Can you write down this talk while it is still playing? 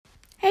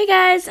Hey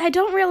guys, I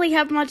don't really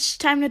have much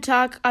time to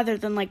talk other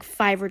than like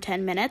 5 or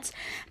 10 minutes,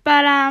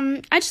 but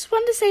I just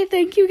wanted to say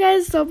thank you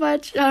guys so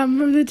much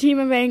from the team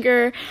of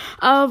Anchor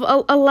of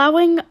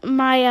allowing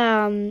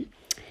my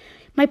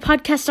my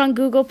podcast on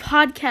Google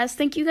Podcasts.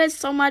 Thank you guys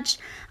so much.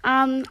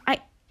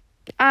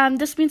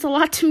 This means a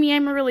lot to me.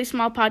 I'm a really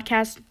small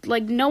podcast.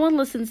 Like, no one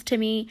listens to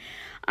me.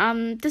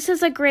 This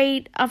is a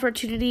great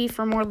opportunity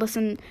for more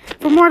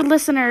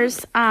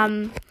listeners.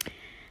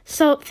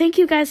 So thank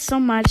you guys so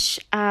much.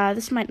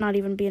 This might not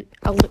even be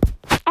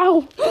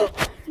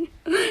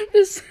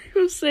this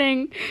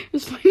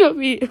might not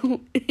be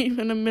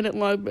even a minute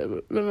long,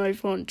 but my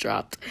phone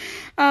dropped.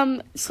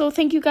 So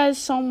thank you guys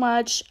so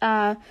much.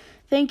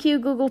 Thank you,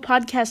 Google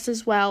Podcast,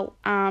 as well.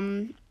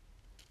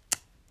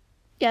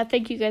 Yeah,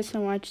 thank you guys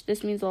so much.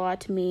 This means a lot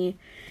to me,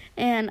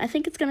 and I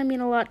think it's gonna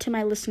mean a lot to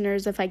my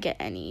listeners if I get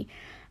any.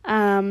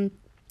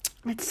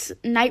 It's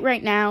night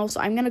right now,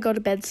 so I'm gonna go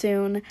to bed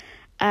soon.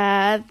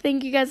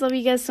 Thank you guys. Love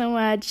you guys so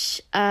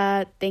much.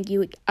 Thank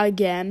you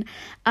again.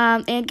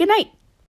 And good night.